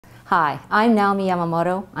Hi, I'm Naomi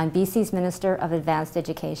Yamamoto. I'm BC's Minister of Advanced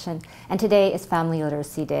Education, and today is Family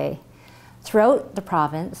Literacy Day. Throughout the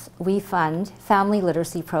province, we fund family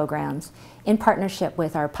literacy programs in partnership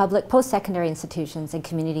with our public post-secondary institutions and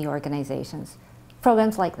community organizations.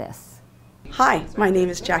 Programs like this. Hi, my name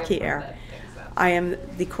is Jackie Eyre. I am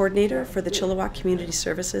the coordinator for the Chilliwack Community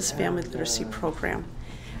Services Family Literacy Program.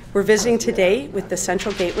 We're visiting today with the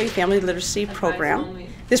Central Gateway Family Literacy Program.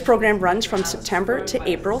 This program runs from September to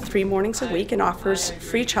April, 3 mornings a week, and offers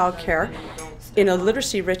free childcare in a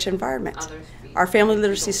literacy-rich environment. Our family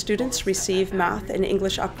literacy students receive math and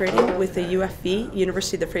English upgrading with a UFV,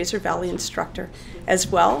 University of the Fraser Valley instructor. As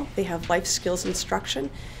well, they have life skills instruction,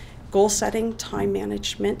 goal setting, time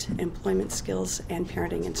management, employment skills, and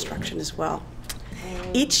parenting instruction as well.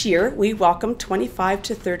 Each year, we welcome 25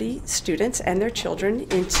 to 30 students and their children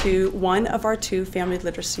into one of our 2 family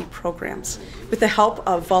literacy programs. With the help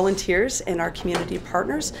of volunteers and our community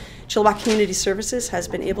partners, Chilliwack Community Services has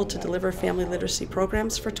been able to deliver family literacy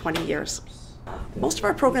programs for 20 years. Most of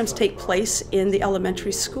our programs take place in the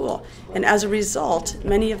elementary school, and as a result,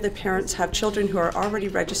 many of the parents have children who are already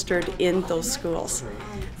registered in those schools.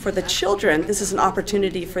 For the children, this is an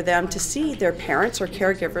opportunity for them to see their parents or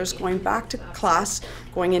caregivers going back to class,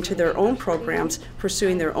 going into their own programs,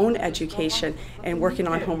 pursuing their own education, and working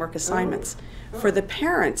on homework assignments. For the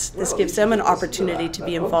parents, this gives them an opportunity to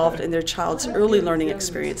be involved in their child's early learning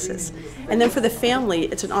experiences. And then for the family,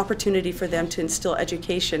 it's an opportunity for them to instill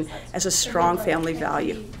education as a strong family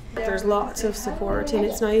value. There's lots of support, and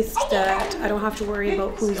it's nice that I don't have to worry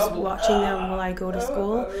about who's watching them while I go to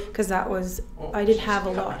school, because I didn't have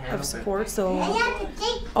a lot of support. So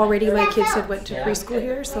already my kids had went to preschool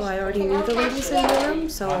here, so I already knew the ladies in the room,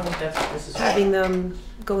 so having them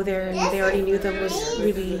go there and they already knew them was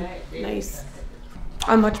really nice.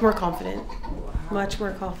 I'm much more confident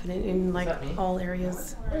in all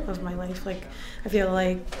areas of my life. I feel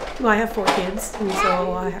like, I have 4 kids, and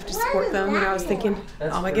so I have to support them, and I was thinking,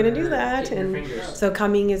 how am I going to do that? And so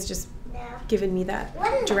coming is just giving me that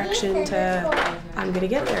direction to, I'm going to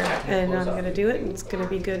get there, and I'm going to do it, and it's going to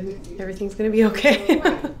be good. Everything's going to be okay.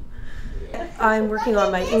 I'm working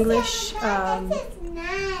on my English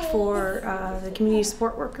for the community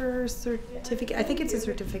support worker certificate. I think it's a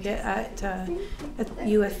certificate at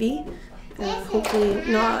UFV. Hopefully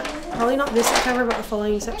probably not this September, but the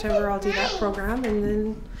following September I'll do that program, and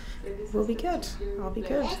then we'll be good. I'll be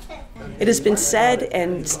good. It has been said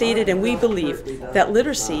and stated, and we believe, that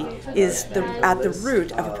literacy is at the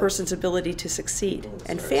root of a person's ability to succeed,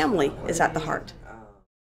 and family is at the heart.